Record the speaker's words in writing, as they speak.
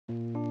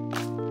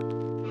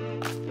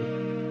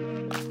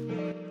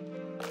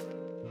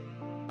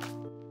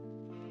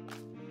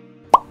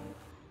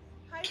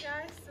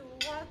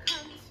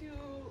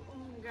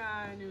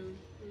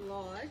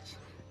much.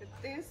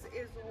 This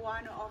is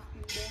one of the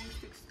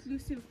most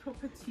exclusive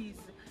properties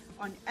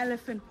on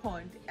Elephant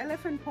Point.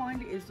 Elephant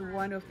Point is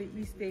one of the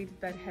estates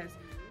that has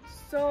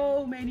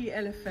so many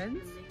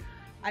elephants.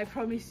 I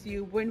promise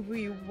you, when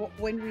we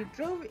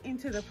drove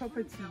into the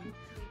property,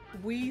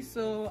 we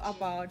saw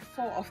about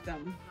 4 of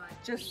them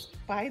just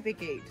by the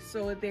gate.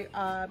 So there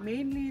are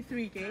mainly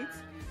 3 gates.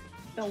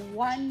 The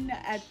one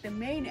at the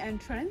main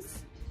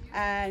entrance,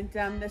 and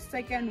the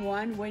second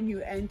one when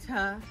you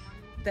enter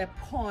the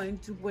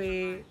point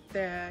where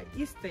the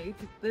estate,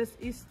 this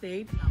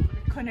estate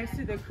connects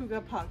to the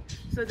Kruger Park.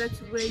 So that's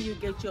where you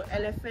get your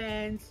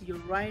elephants, your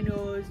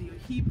rhinos, your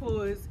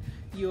hippos,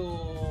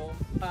 your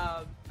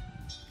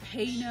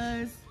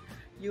hyenas,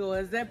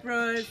 your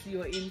zebras,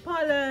 your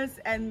impalas,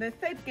 and the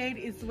 3rd gate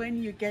is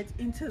when you get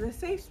into the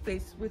safe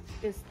space, which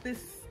is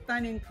this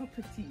stunning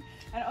property.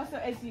 And also,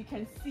 as you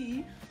can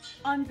see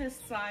on this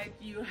side,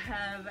 you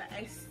have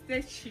a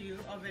statue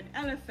of an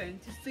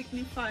elephant to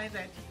signify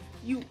that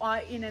you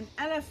are in an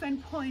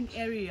Elephant Point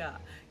area.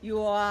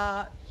 You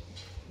are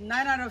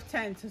 9 out of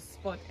 10 to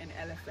spot an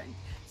elephant.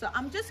 So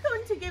I'm just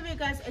going to give you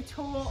guys a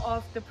tour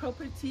of the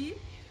property.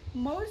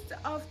 Most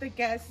of the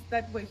guests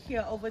that were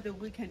here over the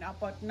weekend,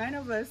 about 9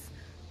 of us,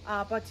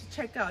 are about to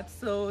check out.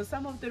 So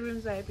some of the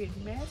rooms are a bit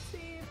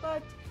messy,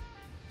 but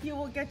you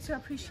will get to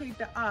appreciate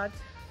the art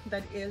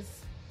that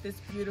is this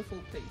beautiful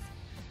place.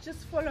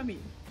 Just follow me.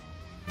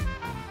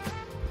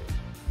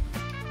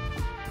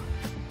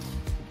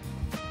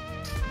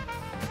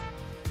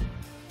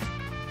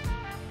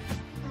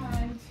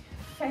 And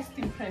first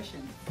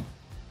impressions.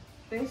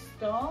 This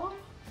door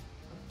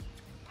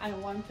I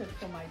wanted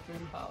for my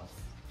dream house.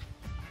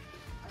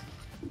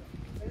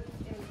 This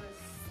is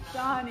a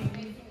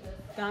stunning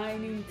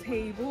dining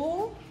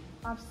table.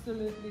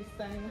 Absolutely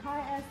stunning.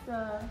 Hi,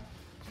 Esther.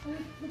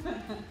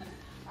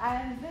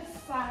 And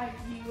this side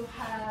you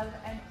have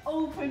an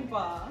open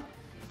bar.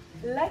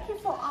 Lucky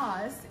for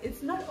us,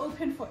 it's not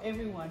open for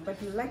everyone,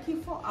 but lucky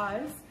for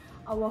us,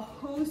 our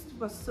host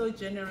was so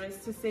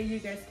generous to say you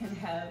guys can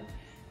have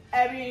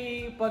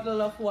every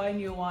bottle of wine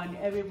you want,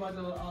 every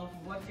bottle of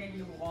vodka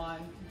you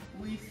want,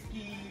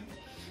 whiskey,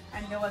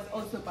 and there was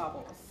also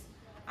bubbles.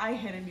 I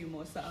had a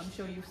mimosa, I'm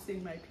sure you've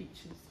seen my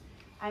pictures.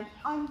 And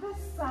on this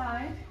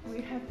side, we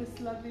have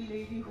this lovely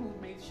lady who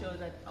made sure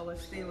that our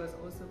stay was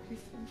also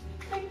peaceful.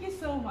 Thank you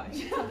so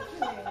much.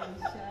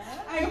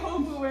 I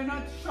hope we were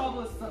not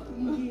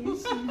troublesome.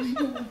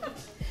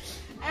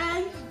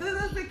 And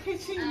this is the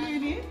kitchen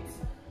unit,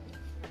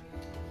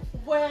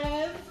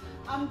 where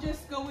I'm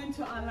just going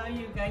to allow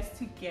you guys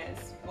to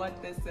guess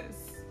what this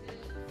is.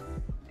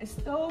 A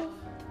stove?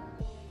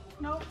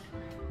 No.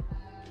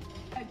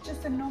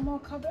 Just a normal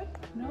cupboard?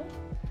 No.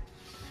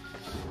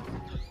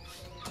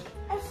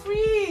 A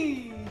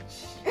fridge.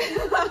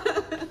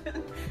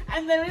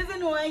 And the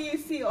reason why you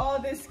see all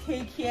this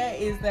cake here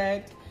is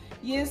that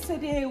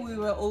yesterday we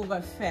were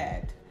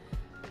overfed.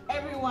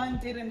 Everyone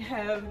didn't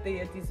have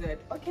their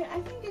dessert. Okay,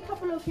 I think a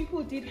couple of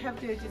people did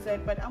have their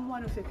dessert, but I'm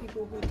one of the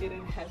people who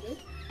didn't have it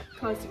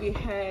because we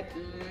had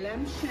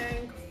lamb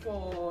shank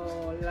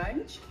for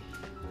lunch.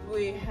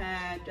 We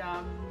had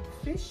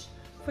fish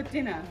for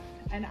dinner,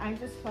 and I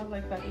just felt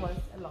like that was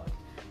a lot.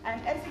 And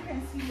as you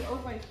can see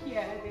over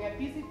here, they are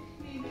busy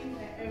cleaning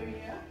the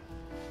area.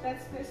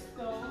 That's the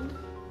stove.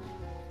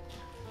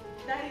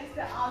 That is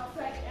the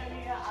outside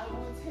area. I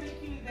will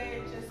take you there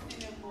just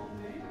in a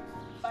moment.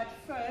 But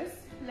first,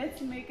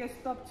 let's make a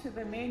stop to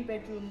the main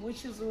bedroom,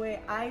 which is where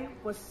I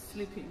was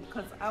sleeping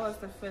because I was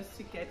the first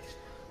to get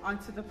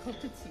onto the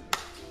property.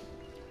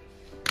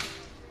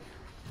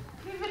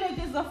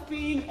 Privileges of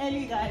being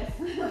early, guys.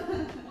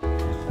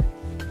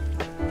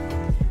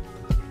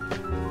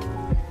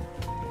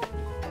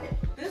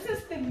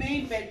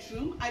 Main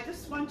bedroom. I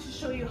just want to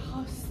show you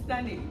how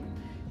stunning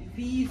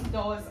these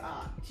doors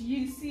are. Do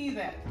you see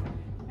that?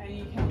 And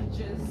you can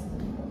just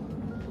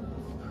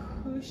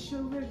push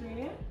over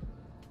there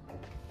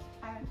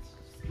and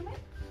just come in.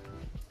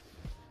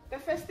 The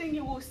first thing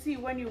you will see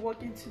when you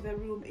walk into the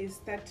room is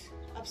that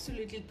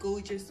absolutely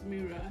gorgeous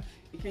mirror.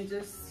 You can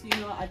just,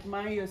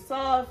 admire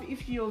yourself.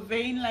 If you're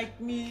vain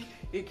like me,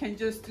 you can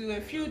just do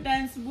a few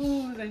dance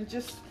moves and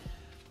just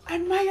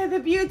admire the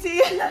beauty.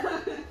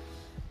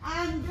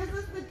 And this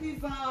is the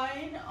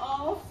design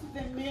of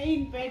the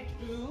main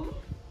bedroom.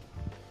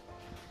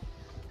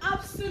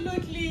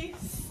 Absolutely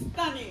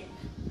stunning.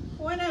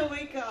 When I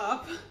wake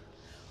up,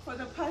 for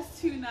the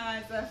past 2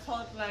 nights, I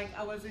felt like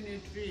I was in a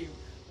dream.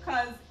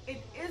 Because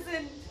it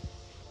isn't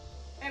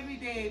every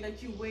day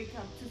that you wake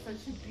up to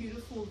such a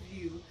beautiful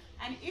view.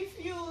 And if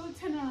you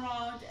turn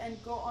around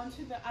and go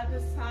onto the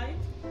other side,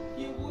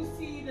 you will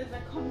see there's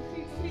a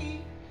completely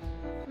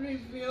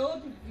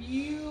revealed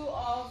view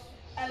of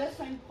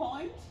Elephant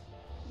Point.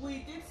 We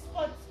did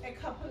spot a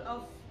couple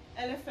of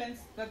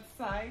elephants that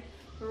side,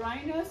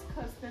 rhinos,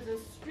 because there's a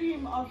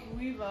stream of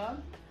river.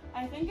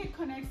 I think it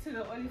connects to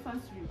the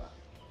Olifants River.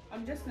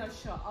 I'm just not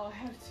sure. I'll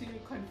have to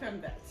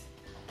confirm that.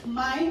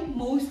 My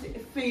most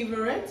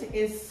favorite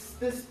is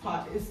this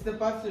part, is the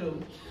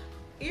bathroom.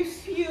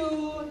 If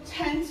you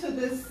turn to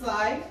this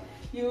side,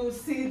 you'll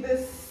see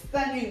this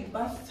stunning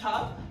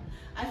bathtub.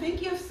 I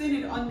think you've seen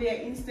it on their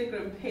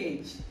Instagram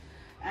page,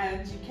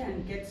 and you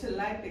can get to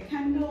light the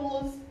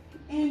candles,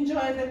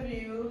 enjoy the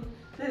view.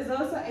 There's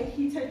also a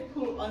heated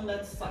pool on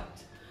that side.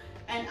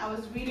 And I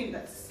was reading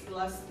this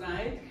last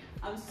night.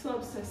 I'm so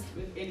obsessed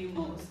with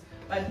animals,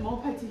 but more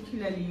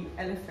particularly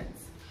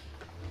elephants.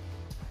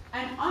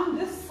 And on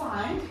this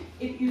side,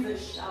 it is a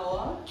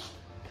shower.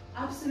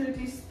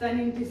 Absolutely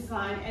stunning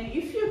design. And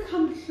if you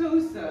come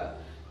closer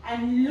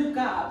and look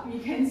up, you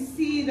can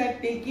see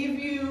that they give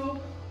you,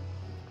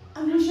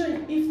 I'm not sure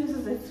if this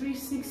is a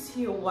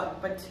 360 or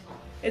what, but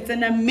it's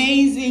an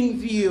amazing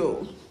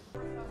view.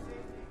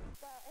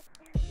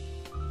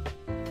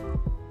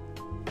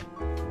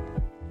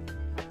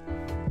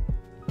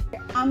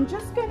 I'm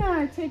just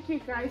gonna take you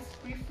guys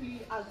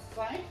briefly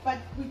outside, but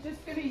we're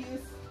just gonna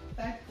use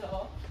that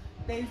door.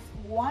 There's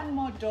one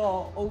more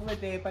door over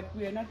there, but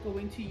we are not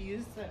going to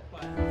use that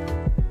one.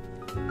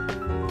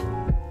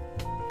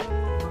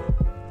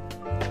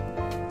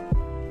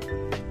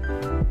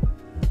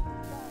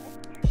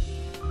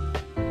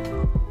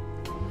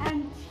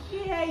 And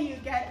here you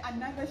get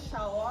another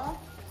shower.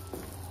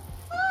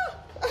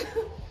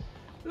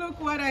 Look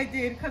what I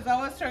did, because I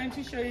was trying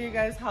to show you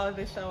guys how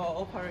the shower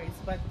operates,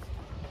 but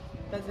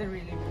doesn't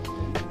really make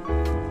sense.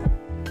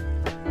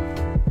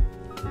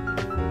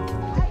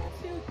 I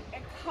took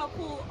a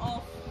couple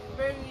of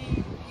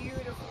very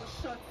beautiful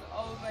shots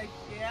over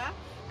here.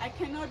 I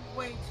cannot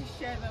wait to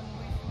share them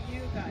with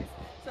you guys.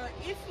 So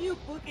if you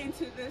book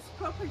into this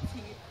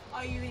property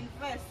or you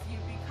invest,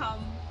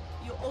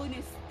 you own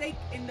a stake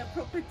in the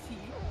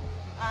property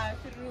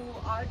through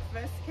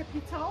Alvest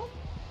Capital.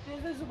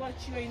 This is what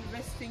you're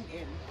investing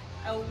in,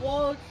 a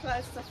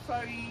world-class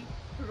safari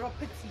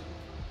property.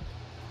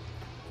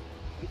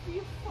 If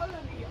you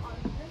follow me on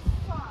this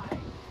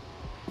side,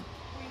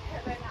 we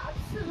have an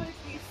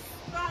absolutely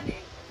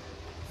stunning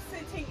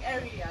sitting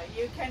area.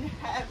 You can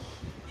have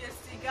your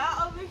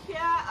cigar over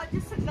here or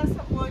just a glass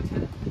of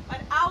water,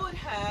 but I would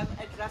have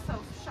a glass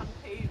of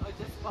champagne or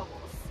just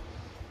bubbles.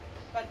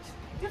 But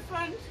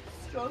different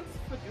strokes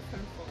for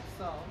different folks,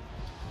 so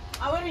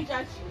I wouldn't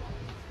judge you.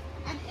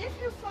 And if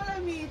you follow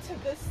me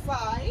to this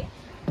side,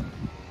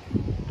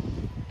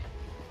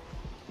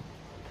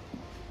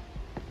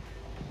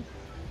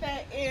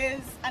 there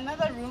is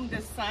another room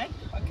this side.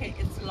 Okay,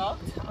 it's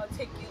locked. I'll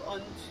take you on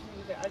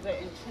to the other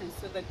entrance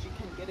so that you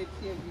can get a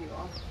clear view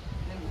of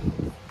the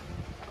room.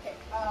 Okay,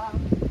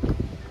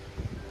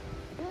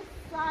 this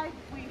side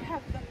we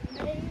have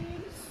the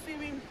main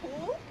swimming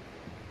pool.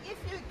 If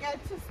you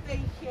get to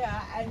stay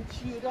here and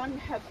you don't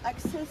have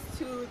access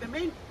to the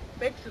main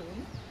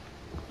bedroom,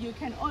 you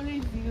can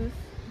always use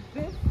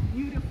this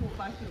beautiful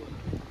bathroom.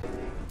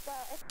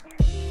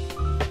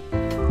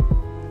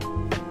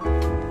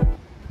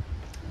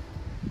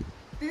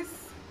 This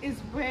is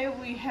where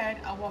we had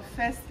our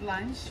first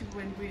lunch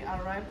when we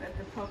arrived at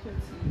the property.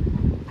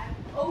 And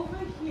over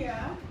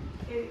here,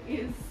 it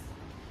is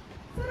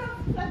sort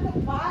of like a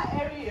bar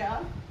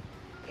area.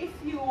 If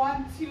you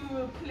want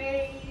to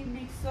play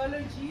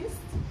mixologist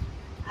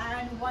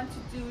and want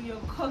to do your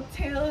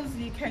cocktails,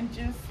 you can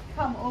just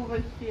come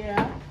over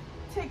here,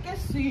 take a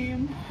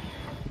swim,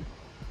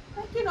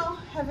 like, you know,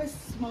 have a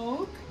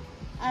smoke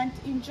and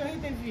enjoy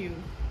the view.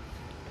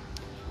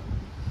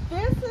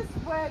 This is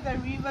where the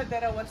river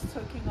that I was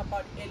talking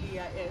about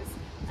earlier is,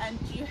 and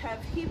you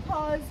have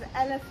hippos,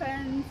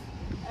 elephants,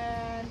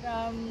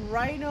 and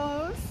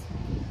rhinos.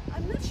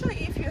 I'm not sure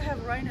if you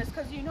have rhinos,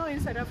 because you know in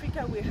South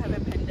Africa we have a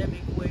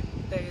pandemic where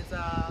there's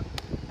a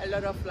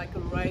lot of like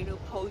rhino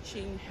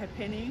poaching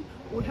happening.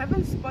 We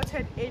haven't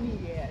spotted any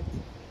yet,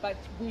 but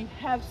we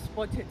have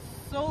spotted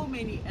so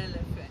many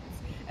elephants.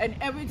 And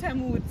every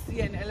time we would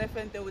see an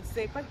elephant, they would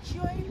say, "But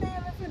you're in the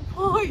elephant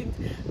point.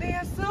 There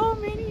are so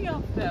many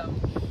of them."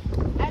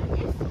 And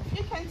if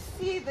you can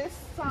see this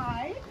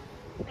side,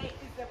 there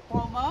is a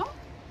bomber.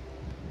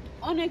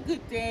 On a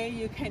good day,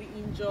 you can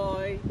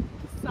enjoy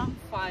some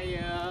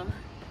fire,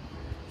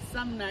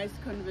 some nice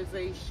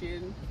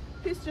conversation.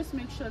 Please just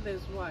make sure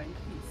there's wine,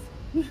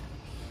 please.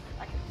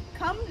 Okay.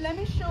 Come, let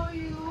me show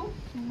you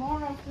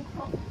more of the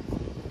property.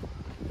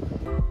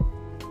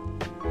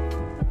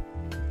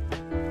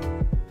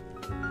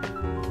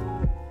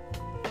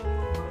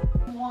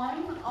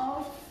 One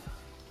of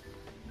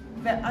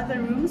the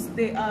other rooms,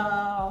 there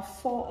are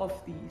 4 of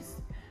these.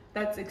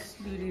 That's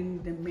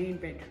excluding the main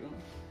bedroom.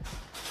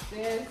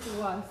 This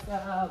was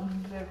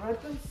the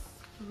Rotters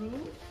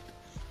room.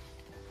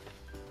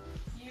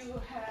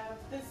 You have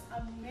this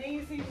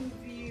amazing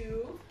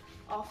view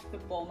of the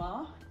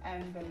bomber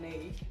and the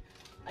lake.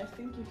 I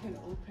think you can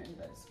open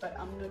this, but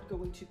I'm not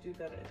going to do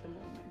that at the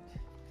moment.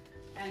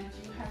 And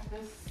you have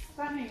this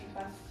stunning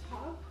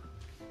bathtub.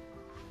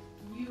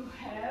 You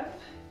have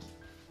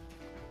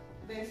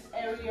this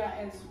area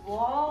as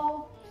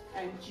well,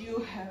 and you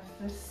have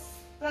this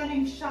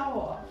stunning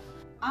shower.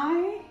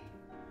 I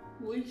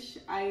wish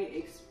I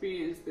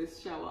experienced this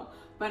shower,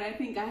 but I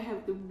think I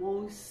have the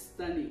most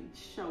stunning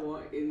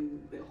shower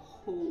in the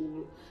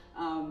whole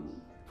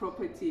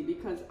property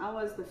because I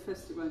was the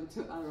first one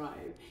to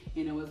arrive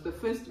and I was the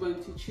first one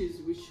to choose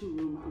which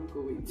room I'm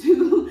going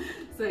to.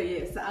 So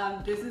yes,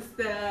 this is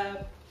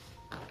the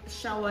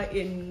shower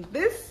in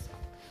this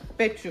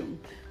bedroom.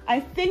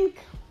 I think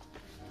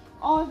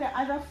all the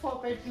other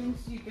 4 bedrooms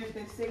you get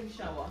the same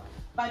shower,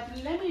 but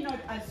let me not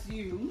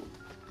assume.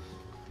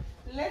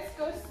 Let's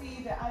go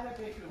see the other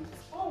bedrooms.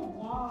 Oh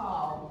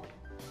wow.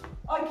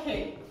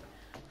 Okay,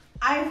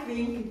 I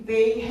think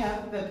they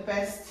have the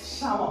best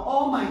shower.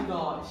 Oh my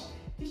gosh,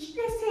 did you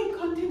guys say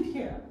content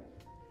here?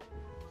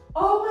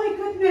 Oh my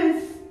goodness.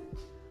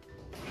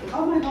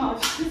 Oh my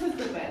gosh, this is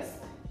the best.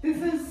 This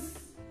is,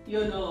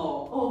 you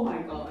know, oh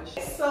my gosh.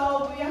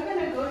 So we are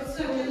gonna go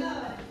to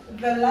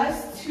the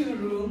last 2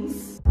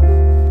 rooms.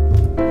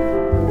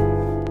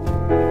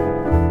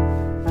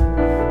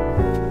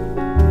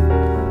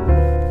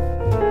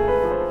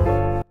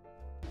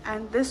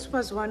 And this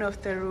was one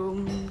of the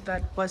rooms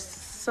that was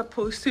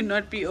supposed to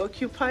not be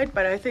occupied,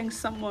 but I think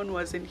someone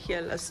was in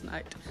here last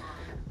night.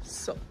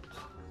 So,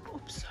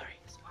 oops, sorry.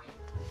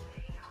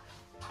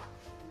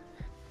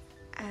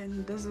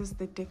 And this is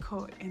the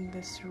decor in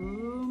this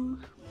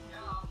room.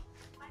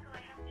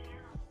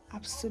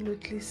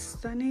 Absolutely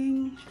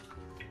stunning.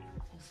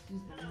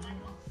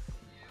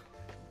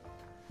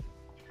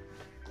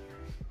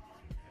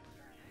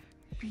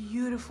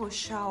 Beautiful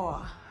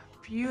shower,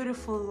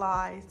 beautiful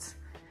lights.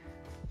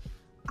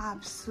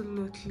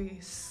 Absolutely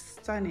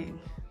stunning.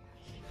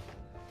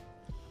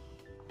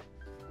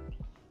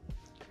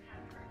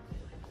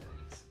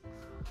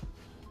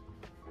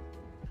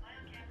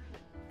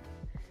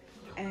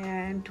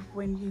 And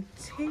when you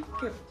take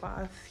a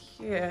bath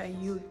here,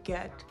 you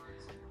get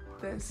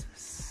this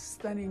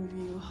stunning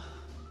view.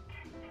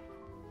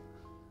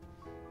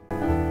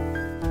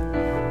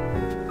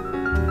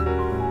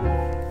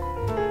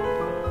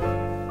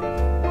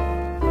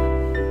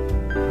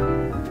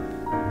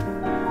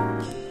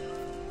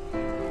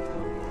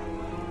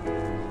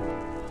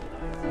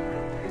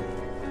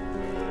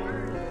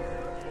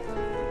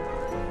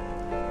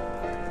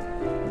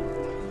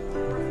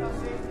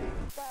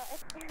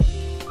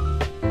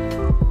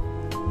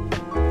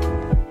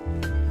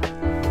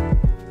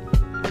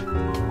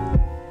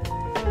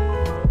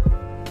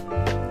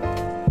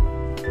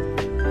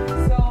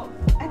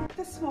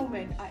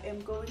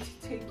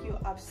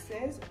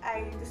 Upstairs.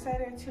 I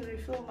decided to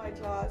refill my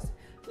glass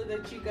so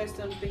that you guys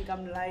don't think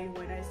I'm lying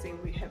when I say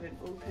we have an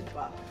open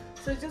bar.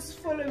 So just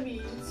follow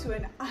me to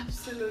an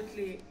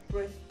absolutely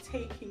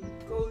breathtaking,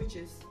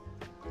 gorgeous.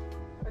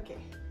 Okay,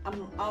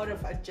 I'm out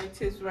of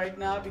adjectives right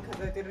now because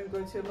I didn't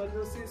go to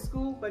emergency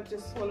school, but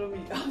just follow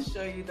me. I'll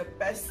show you the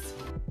best.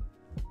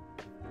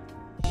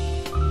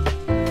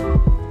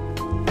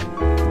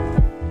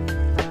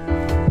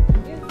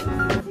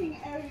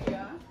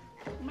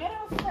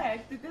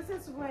 This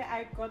is where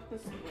I got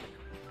this book.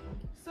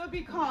 So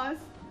because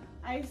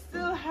I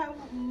still have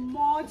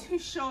more to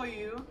show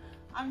you,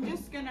 I'm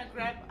just gonna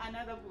grab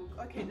another book.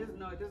 Okay, this is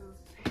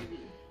heavy.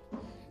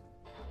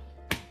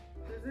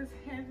 This is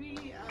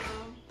heavy.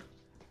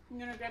 I'm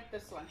gonna grab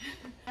this one.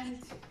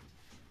 And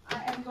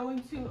I am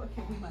going to,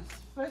 okay, we must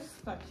first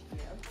start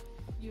here.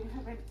 You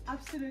have an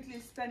absolutely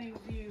stunning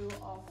view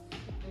of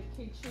the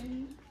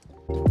kitchen.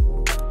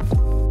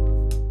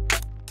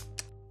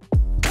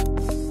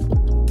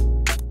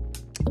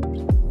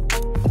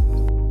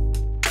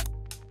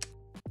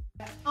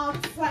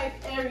 Outside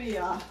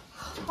area.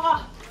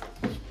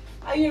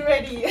 Are you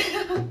ready?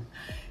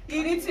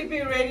 You need to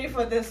be ready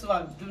for this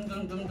one. Dum,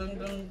 dum, dum, dum,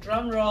 dum.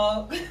 Drum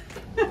roll.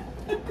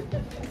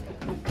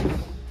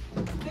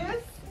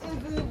 This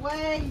is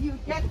where you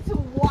get to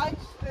watch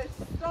the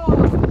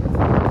stars.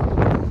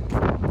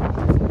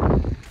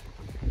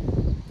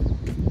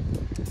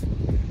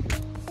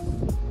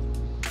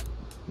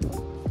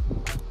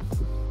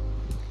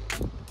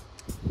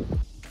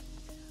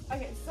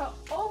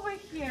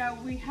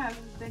 We have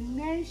the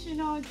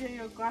National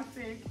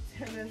Geographic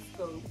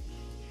Telescope.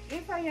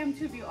 If I am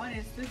to be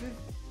honest, this is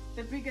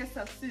the biggest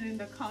I've seen in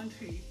the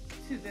country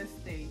to this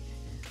date.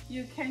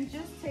 You can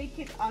just take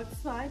it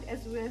outside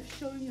as we have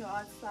shown you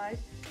outside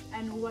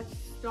and watch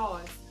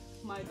stars,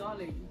 my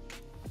darling.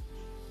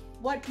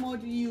 What more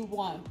do you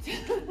want?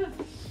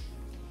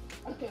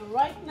 Okay,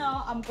 right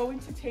now I'm going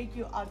to take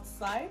you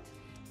outside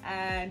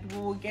and we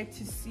will get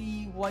to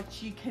see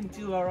what you can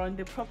do around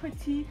the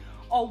property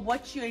or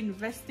what you're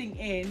investing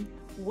in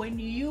when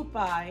you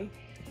buy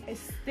a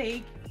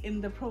stake in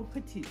the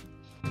property.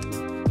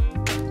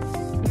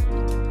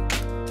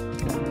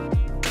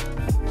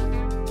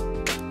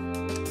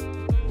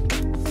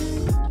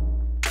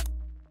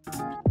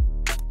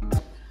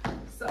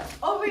 So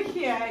over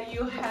here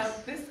you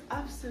have this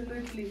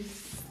absolutely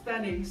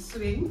stunning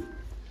swing.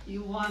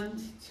 You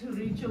want to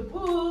read your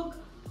book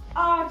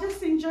or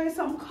just enjoy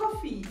some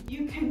coffee,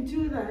 you can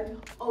do that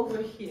over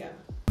here.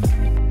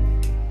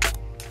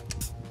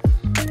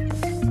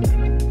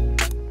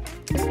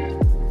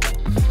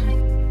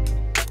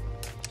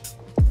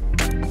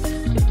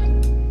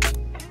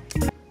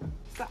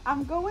 So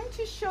I'm going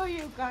to show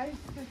you guys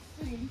the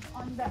swing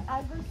on the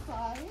other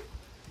side.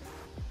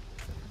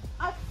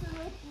 Absolutely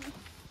is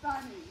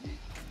stunning.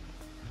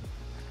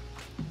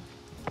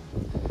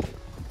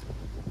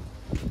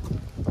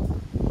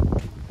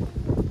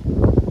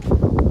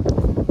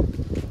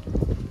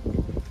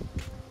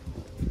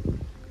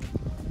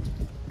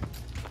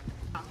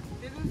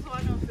 This is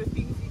one of the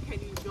things you can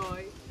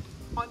enjoy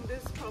on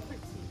this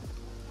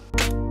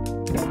property.